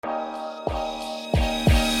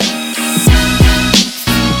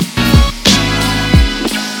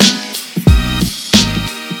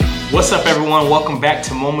What's up, everyone? Welcome back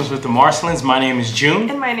to Moments with the Marcelins. My name is June.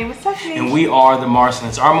 And my name is Stephanie. And we are the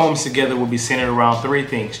Marcelins. Our moments together will be centered around three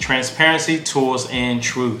things: transparency, tools, and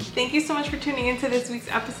truth. Thank you so much for tuning into this week's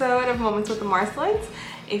episode of Moments with the Marcelins.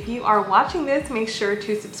 If you are watching this, make sure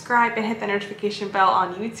to subscribe and hit the notification bell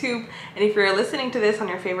on YouTube. And if you're listening to this on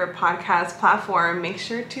your favorite podcast platform, make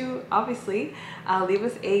sure to obviously leave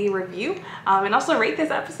us a review and also rate this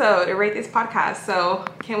episode or rate this podcast. So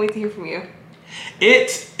can't wait to hear from you.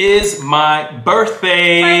 It is my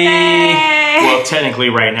birthday. Well, technically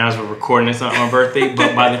right now as we're recording, it's not my birthday,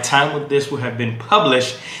 but by the time this will have been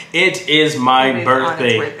published, it is my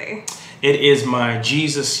birthday. It is my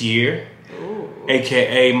Jesus year.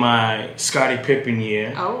 AKA my Scottie Pippen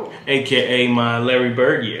year. Oh. AKA my Larry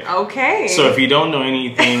Bird year. Okay. So if you don't know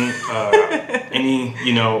anything,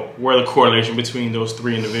 where the correlation between those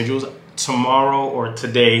three individuals, tomorrow or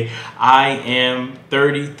today, I am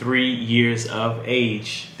 33 years of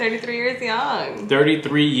age. 33 years young.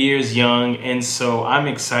 33 years young, and so I'm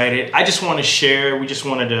excited. I just want to share, we just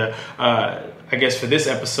wanted to, I guess for this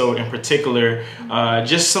episode in particular,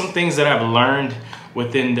 just some things that I've learned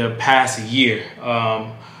within the past year.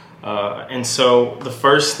 And so the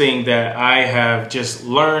first thing that I have just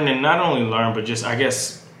learned, and not only learned, but just I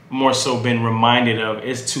guess more so been reminded of,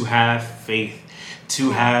 is to have faith.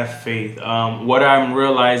 To have faith. What I'm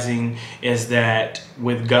realizing is that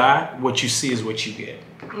with God, what you see is what you get.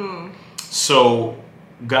 So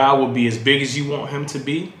God will be as big as you want him to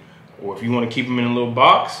be, or if you want to keep him in a little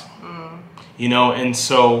box, and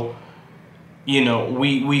so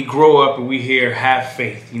we grow up and we hear have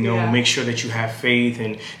faith, make sure that you have faith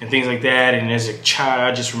and things like that. And as a child,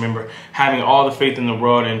 I just remember having all the faith in the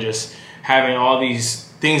world and just having all these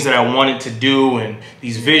things that I wanted to do and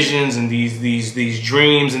these visions and these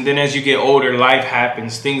dreams. And then as you get older, life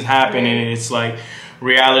happens, things happen, and it's like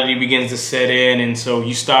reality begins to set in. And so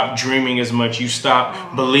you stop dreaming as much, you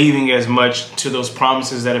stop believing as much to those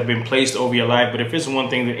promises that have been placed over your life. But if it's one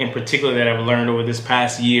thing that in particular that I've learned over this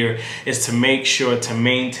past year, is to make sure to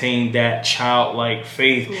maintain that childlike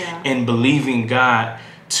faith in believing God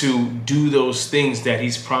to do those things that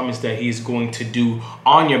he's promised that he's going to do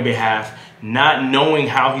on your behalf, not knowing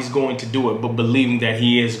how he's going to do it, but believing that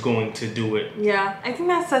he is going to do it. Yeah, I think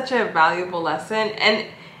that's such a valuable lesson. And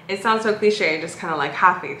it sounds so cliche, just kind of like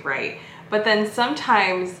have faith, right? But then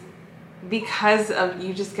sometimes because of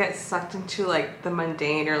you just get sucked into like the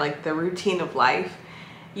mundane or like the routine of life,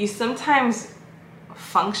 you sometimes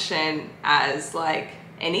function as like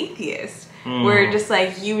an atheist. Where just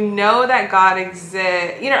like that God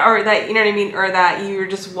exists, or that or that you're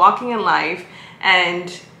just walking in life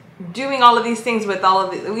and doing all of these things with all of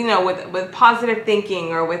the, with positive thinking,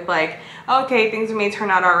 or with like, okay, things may turn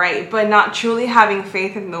out all right, but not truly having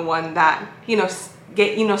faith in the one that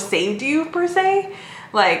saved you per se.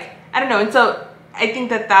 Like, I don't know. And so I think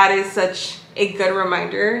that is such a good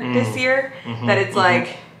reminder this year that it's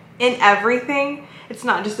like in everything. It's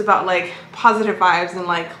not just about like positive vibes and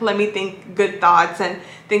like, let me think good thoughts and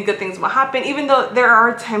think good things will happen, even though there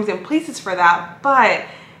are times and places for that, but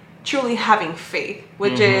truly having faith,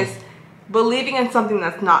 which is believing in something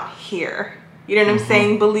that's not here. You know what I'm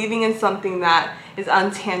saying? Believing in something that is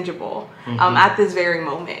untangible at this very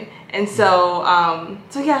moment. And so,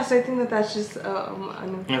 so I think that's just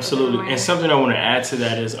absolutely. And something I want to add to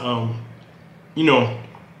that is,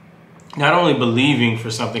 not only believing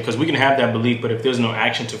for something, because we can have that belief, but if there's no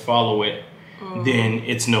action to follow it, then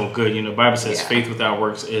it's no good. The Bible says faith without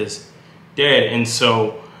works is dead. And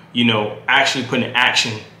so, actually putting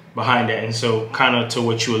action behind that. And so kind of to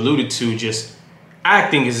what you alluded to, just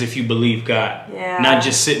acting as if you believe God, not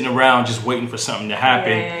just sitting around just waiting for something to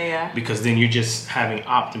happen, because then you're just having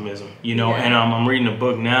optimism, And I'm reading a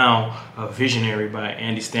book now, Visionary by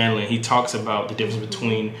Andy Stanley. He talks about the difference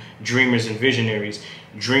between dreamers and visionaries.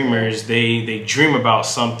 Dreamers, they dream about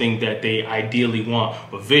something that they ideally want,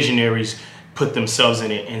 but visionaries put themselves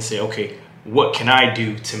in it and say, okay, what can I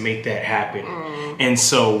do to make that happen? And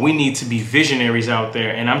so we need to be visionaries out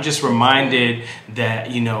there. And I'm just reminded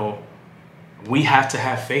that, we have to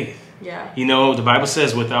have faith. Yeah. The Bible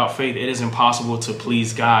says without faith, it is impossible to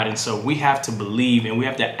please God. And so we have to believe and we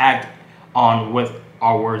have to act on what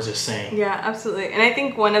our words are saying. Yeah, absolutely. And I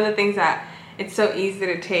think one of the things that it's so easy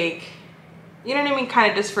to take,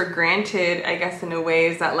 kind of just for granted, I guess, in a way,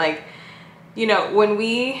 is that like, when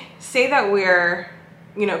we say that we're,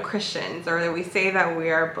 Christians, or that we say that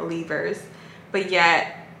we are believers, but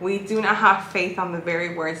yet we do not have faith on the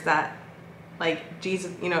very words that like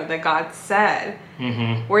Jesus, that God said,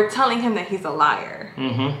 we're telling him that he's a liar.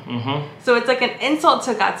 So it's like an insult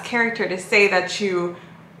to God's character to say that you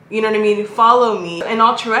you know what I mean, follow me. In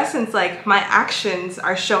all true essence, like, my actions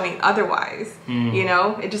are showing otherwise. You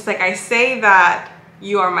know, it just like, I say that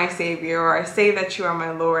you are my savior, or I say that you are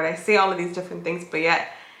my Lord, I say all of these different things, but yet,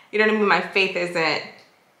 you know what I mean, my faith isn't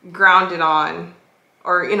grounded on,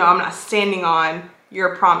 or, you know, I'm not standing on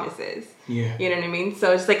your promises. Yeah. You know what I mean?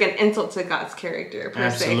 So it's like an insult to God's character, per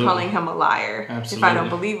Absolutely. se, calling him a liar Absolutely. if I don't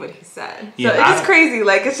believe what he said. Yeah, so it's just crazy.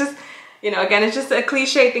 Like, it's just, you know, again, it's just a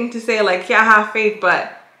cliche thing to say, like, yeah, have faith,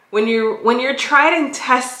 but when you're tried and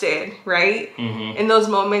tested, right, in those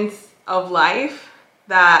moments of life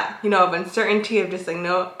that, you know, of uncertainty, of just like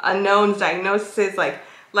unknowns, diagnoses, like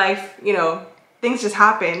life, you know, things just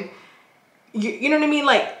happen. You know what I mean?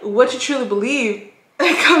 Like, what you truly believe,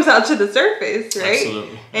 it comes out to the surface, right?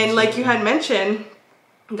 Absolutely. And like you had mentioned,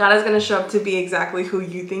 God is going to show up to be exactly who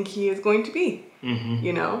you think he is going to be,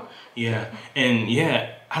 you know? Yeah. And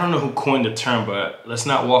yeah, I don't know who coined the term, but let's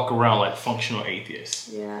not walk around like functional atheists.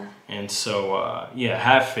 Yeah. And so, yeah,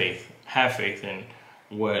 have faith in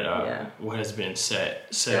what has been said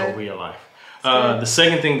over your life. The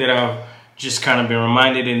second thing that I've just kind of been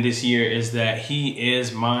reminded in this year is that he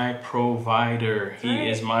is my provider. He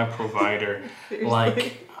is my provider.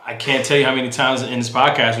 Like, I can't tell you how many times in this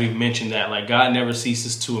podcast we've mentioned that. Like, God never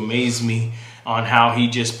ceases to amaze me on how he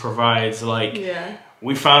just provides. Like,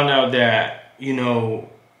 we found out that, you know,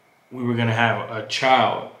 we were going to have a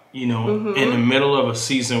child, you know, in the middle of a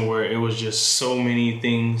season where it was just so many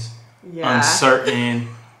things uncertain,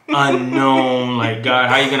 unknown. Like, God,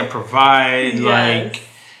 how are you going to provide? Like,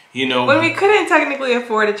 you know, when we couldn't technically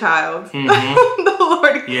afford a child, the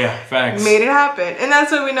Lord made it happen. And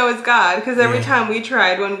that's when we know it's God, because every time we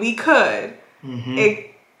tried when we could,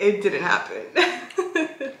 it didn't happen.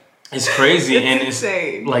 It's crazy. And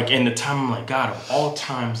insane. It's like, in the time, I'm like, God, of all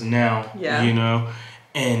times now, you know,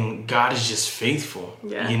 and God is just faithful,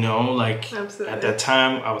 you know, like at that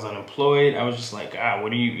time I was unemployed. I was just like, God,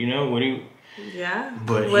 what do you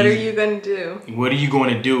but what are you going to do? What are you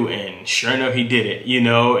going to do? And sure enough, he did it, you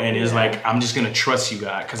know, and it's like, I'm just going to trust you,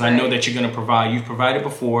 God, because I know that you're going to provide. You've provided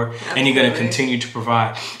before, and you're going to continue to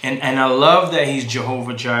provide. And I love that he's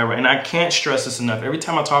Jehovah Jireh. And I can't stress this enough. Every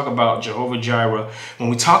time I talk about Jehovah Jireh, when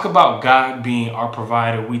we talk about God being our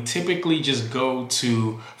provider, we typically just go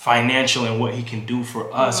to financial and what he can do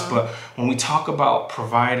for us. But when we talk about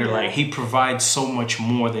provider, like, he provides so much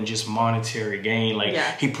more than just monetary gain. Like,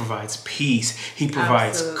 he provides peace. He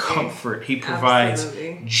provides comfort. He provides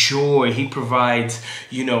joy. He provides,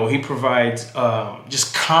 you know,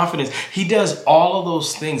 just confidence. He does all of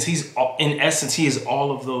those things. In essence, he is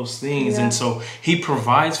all of those things. And so he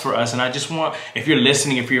provides for us. And I just want, if you're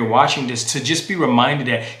listening, if you're watching this, to just be reminded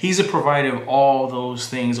that he's a provider of all those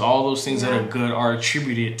things that are good are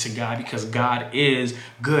attributed to God, because God is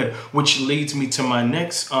good. Which leads me to my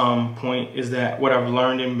next point, is that what I've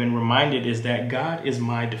learned and been reminded is that God is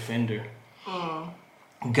my defender.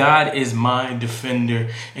 God is my defender.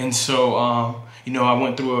 And so, you know, I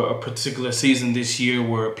went through a particular season this year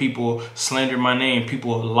where people slandered my name,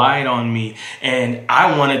 people lied on me, and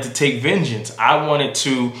I wanted to take vengeance. I wanted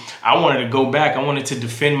to go back. I wanted to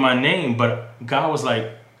defend my name, but God was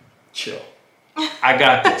like, chill. I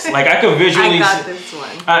got this. Like, I could visually. I got this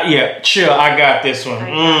one. Chill. I got this one.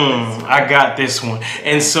 I got this one.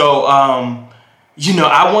 And so, you know,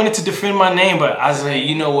 I wanted to defend my name, but I was like,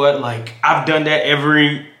 you know what? Like, I've done that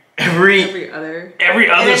every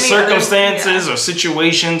other circumstances or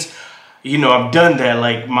situations. You know, I've done that.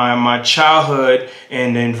 Like, my childhood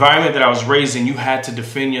and the environment that I was raised in, you had to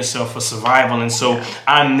defend yourself for survival. And so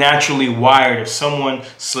I'm naturally wired. If someone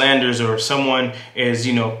slanders or if someone is,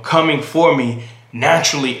 you know, coming for me,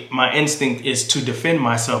 naturally my instinct is to defend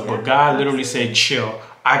myself. But God literally said, chill.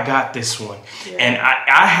 I got this one. And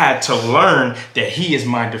I had to learn that he is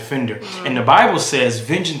my defender. And the Bible says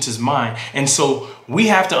vengeance is mine. And so we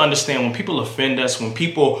have to understand, when people offend us, when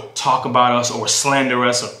people talk about us or slander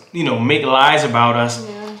us, or, you know, make lies about us,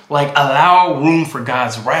 like, allow room for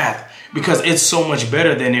God's wrath, because it's so much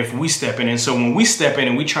better than if we step in. And so when we step in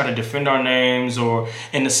and we try to defend our names, or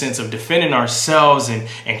in the sense of defending ourselves, and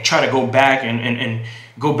try to go back and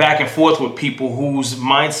go back and forth with people whose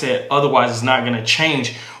mindset otherwise is not going to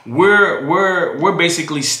change, we're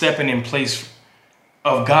basically stepping in place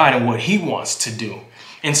of God and what he wants to do.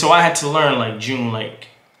 And so I had to learn, like, June, like,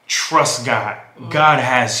 trust God. God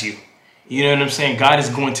has you. You know what I'm saying? God is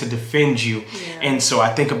going to defend you. And so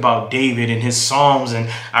I think about David and his Psalms, and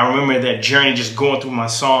I remember that journey, just going through my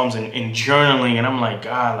Psalms and journaling, and I'm like,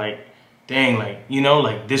 God, like, dang, like, you know,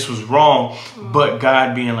 like, this was wrong. But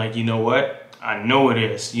God being like, you know what? I know it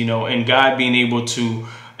is, you know, and God being able to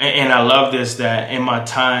and I love this, that in my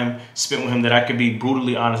time spent with him, that I could be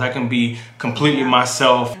brutally honest. I can be completely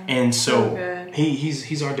myself. And so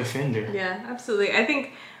he's our defender. Yeah, absolutely. I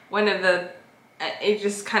think one of the, it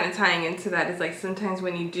just kind of tying into that is like sometimes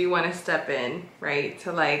when you do want to step in, right,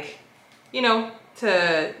 to like, you know,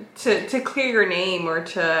 to clear your name or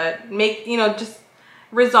to make, you know, just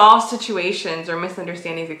resolve situations or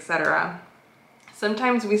misunderstandings, etc.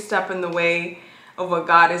 Sometimes we step in the way of what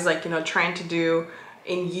God is like, you know, trying to do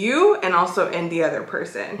in you and also in the other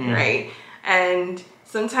person, right? And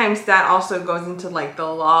sometimes that also goes into like the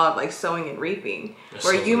law of like sowing and reaping,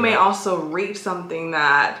 where you may also reap something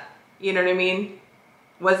that, you know what I mean,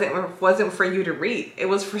 wasn't for you to reap. It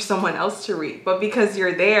was for someone else to reap. But because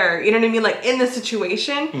you're there, you know what I mean, like in the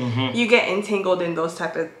situation, you get entangled in those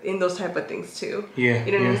type of things too. Yeah.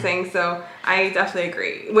 You know what I'm saying? So I definitely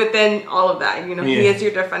agree. Within all of that, you know, he is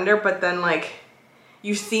your defender, but then like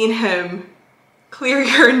you've seen him clear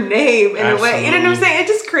your name in a way. You know what I'm saying?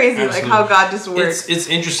 It's just crazy, like how God just works. It's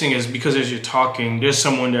interesting is because as you're talking, there's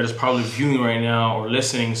someone that is probably viewing right now or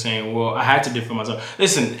listening saying, well, I had to defend myself.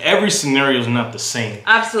 Listen, every scenario is not the same.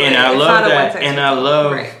 Absolutely. And I love that. And I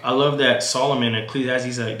love that Solomon in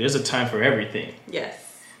Ecclesiastes, like, there's a time for everything. Yes.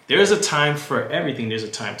 There's a time for everything. There's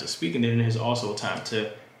a time to speak, and then there's also a time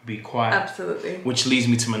to be quiet. Absolutely. Which leads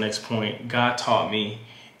me to my next point. God taught me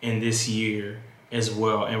in this year as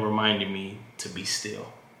well and reminded me to be still.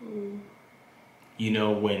 You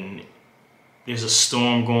know, when there's a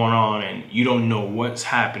storm going on and you don't know what's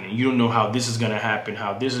happening, you don't know how this is going to happen,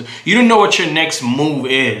 you don't know what your next move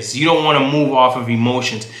is, you don't want to move off of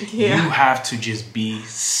emotions. You have to just be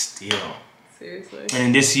still. Seriously.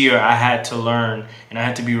 And this year I had to learn and I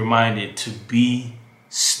had to be reminded to be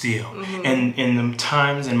still. And in the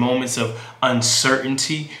times and moments of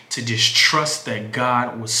uncertainty, to just trust that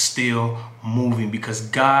God was still moving, because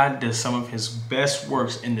God does some of his best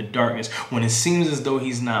works in the darkness when it seems as though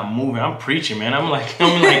he's not moving. I'm preaching, man. I'm like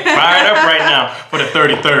fired up right now for the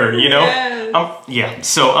 33rd, you know? Yes.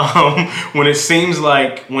 So when it seems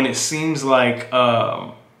like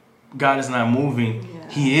God is not moving,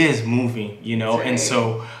 he is moving, you know? Right. And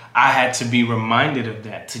so I had to be reminded of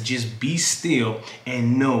that, to just be still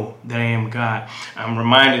and know that I am God. I'm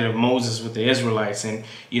reminded of Moses with the Israelites, and,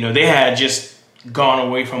 you know, they had just gone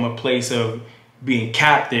away from a place of being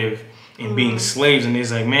captive and being slaves. And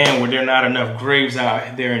he's like, man, were there not enough graves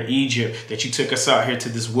out there in Egypt that you took us out here to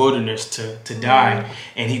this wilderness to die?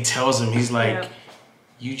 And he tells him, he's like,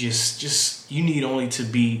 you you need only to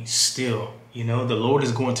be still. You know, the Lord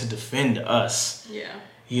is going to defend us. Yeah.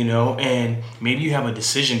 You know, and maybe you have a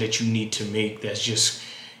decision that you need to make that's just,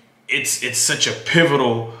 it's such a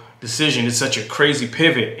pivotal decision. It's such a crazy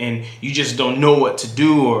pivot, and you just don't know what to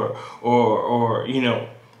do or you know,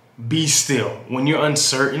 be still. When you're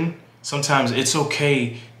uncertain, sometimes it's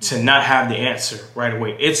okay to not have the answer right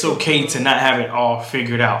away. It's okay to not have it all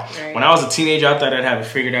figured out. Right. When I was a teenager, I thought I'd have it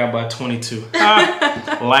figured out by 22.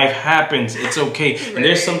 Life happens. It's okay. Right. And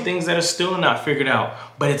there's some things that are still not figured out,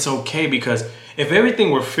 but it's okay, because if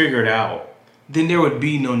everything were figured out, then there would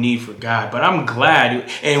be no need for God. But I'm glad,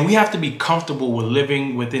 and we have to be comfortable with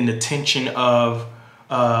living within the tension of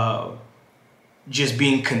just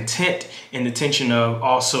being content, and the tension of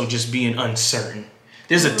also just being uncertain.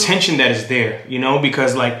 There's a tension that is there, you know,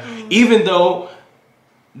 because like, even though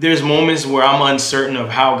there's moments where I'm uncertain of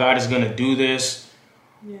how God is going to do this,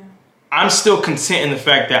 I'm still content in the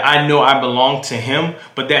fact that I know I belong to him,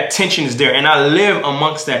 but that tension is there, and I live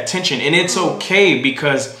amongst that tension. And it's okay,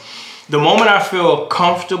 because the moment I feel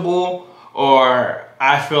comfortable or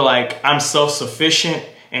I feel like I'm self-sufficient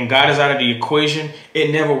and God is out of the equation,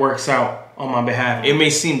 it never works out on my behalf. It may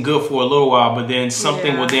seem good for a little while, but then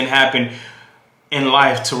something will then happen in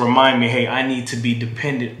life to remind me, hey, I need to be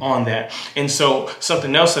dependent on that. And so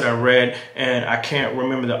something else that I read, and I can't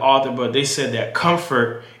remember the author, but they said that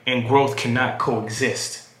comfort and growth cannot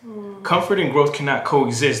coexist. Comfort and growth cannot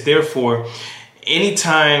coexist. Therefore,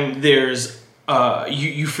 anytime there's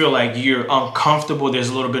you feel like you're uncomfortable, there's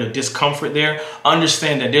a little bit of discomfort there,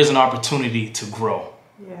 understand that there's an opportunity to grow.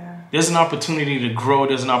 There's an opportunity to grow.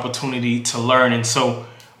 There's an opportunity to learn. And so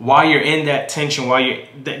while you're in that tension,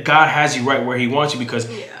 that God has you right where he wants you, because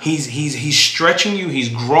he's stretching you, he's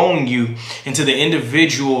growing you into the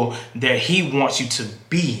individual that he wants you to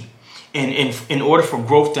be. And in order for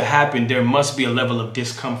growth to happen, there must be a level of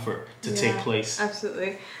discomfort to take place.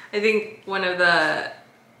 Absolutely. I think one of the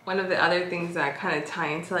other things that kind of tie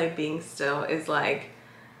into like being still is like,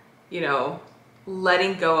 you know,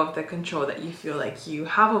 letting go of the control that you feel like you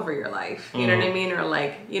have over your life. You know what I mean? Or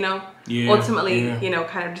like, Yeah, ultimately,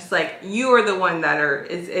 kind of just like you are the one that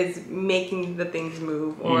is making the things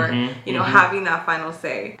move, or, having that final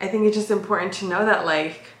say. I think it's just important to know that,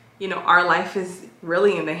 like, our life is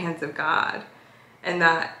really in the hands of God. And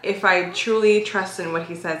that if I truly trust in what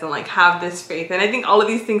he says and like have this faith, and I think all of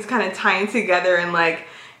these things kind of tying together and like,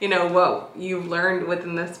 what you've learned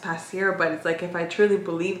within this past year, but it's like, if I truly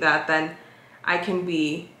believe that, then I can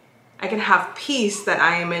have peace that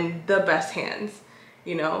I am in the best hands,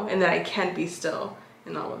 and that I can be still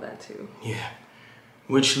in all of that too. Yeah.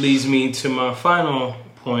 Which leads me to my final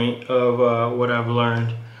point of what I've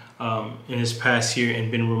learned in this past year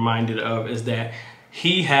and been reminded of, is that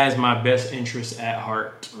he has my best interests at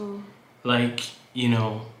heart. Like,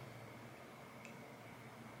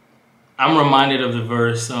 I'm reminded of the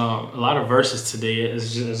verse, a lot of verses today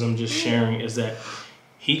as I'm just sharing, is that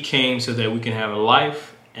he came so that we can have a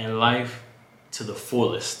life and life to the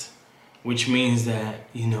fullest, which means that,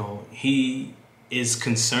 he is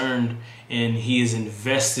concerned and he is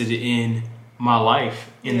invested in my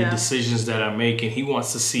life, in the decisions that I make, and he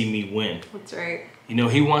wants to see me win. That's right.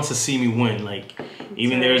 He wants to see me win. Like,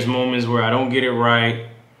 even there's moments where I don't get it right,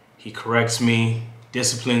 he corrects me,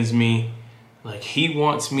 disciplines me. Like, he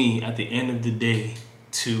wants me at the end of the day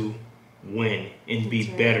to win and be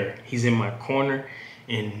better. He's in my corner,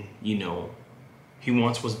 and, he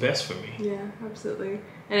wants what's best for me. Yeah, absolutely.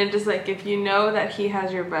 And it just like, if you know that he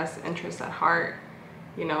has your best interest at heart,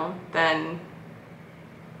 then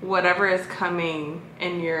whatever is coming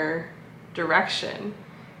in your direction,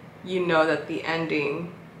 that the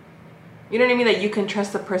ending, that you can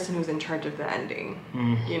trust the person who's in charge of the ending,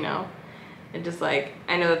 And just like,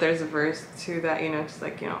 I know that there's a verse too that, just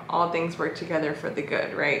like, all things work together for the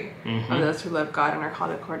good, right? Of those who love God and are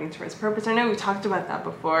called according to his purpose. I know we talked about that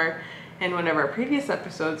before in one of our previous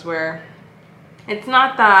episodes, where it's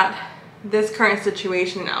not that this current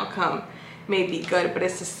situation and outcome may be good, but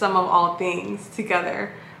it's the sum of all things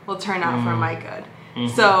together will turn out for my good.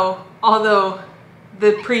 So although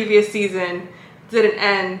the previous season didn't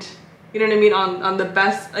end, on the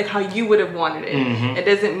best, like how you would have wanted it, it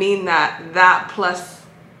doesn't mean that plus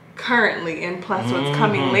currently and plus what's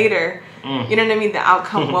coming later, the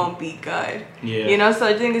outcome won't be good. So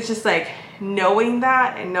I think it's just like knowing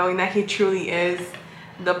that, and knowing that he truly is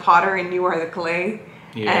the potter and you are the clay,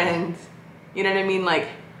 and like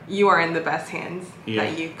you are in the best hands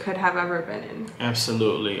that you could have ever been in.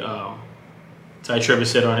 Absolutely. Ty Tribbett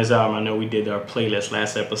said on his album, I know we did our playlist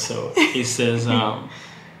last episode, he says,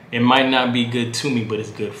 it might not be good to me, but it's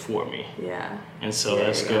good for me. Yeah. And so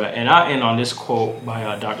that's good. And I'll end on this quote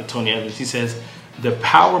by Dr. Tony Evans. He says, "The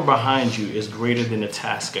power behind you is greater than the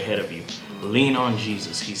task ahead of you. Lean on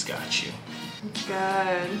Jesus. He's got you."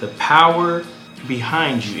 Good. The power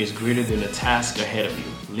behind you is greater than the task ahead of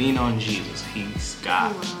you. Lean on Jesus. He's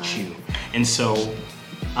got you. And so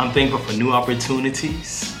I'm thankful for new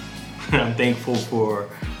opportunities. I'm thankful for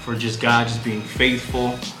just God just being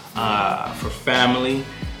faithful, for family.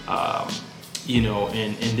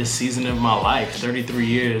 In this season of my life, 33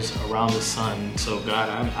 years around the sun. So God,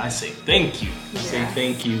 I say thank you. I say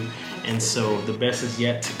thank you. And so the best is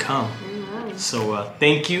yet to come. So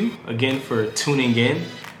thank you again for tuning in,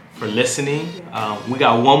 for listening. We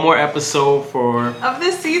got one more episode of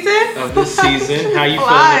this season. How you feeling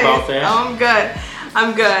about that? Oh,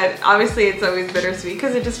 I'm good. Obviously, it's always bittersweet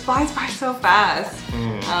because it just flies by so fast.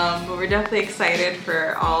 But we're definitely excited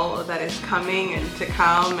for all that is coming and to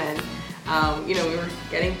come. And we were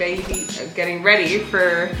getting ready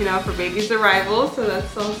for for baby's arrival, so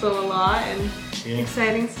that's also a lot and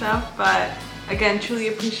exciting stuff. But again, truly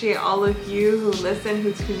appreciate all of you who listen,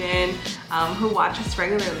 who tune in, who watch us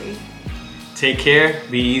regularly. Take care.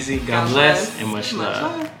 Be easy. God bless, and much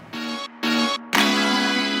love.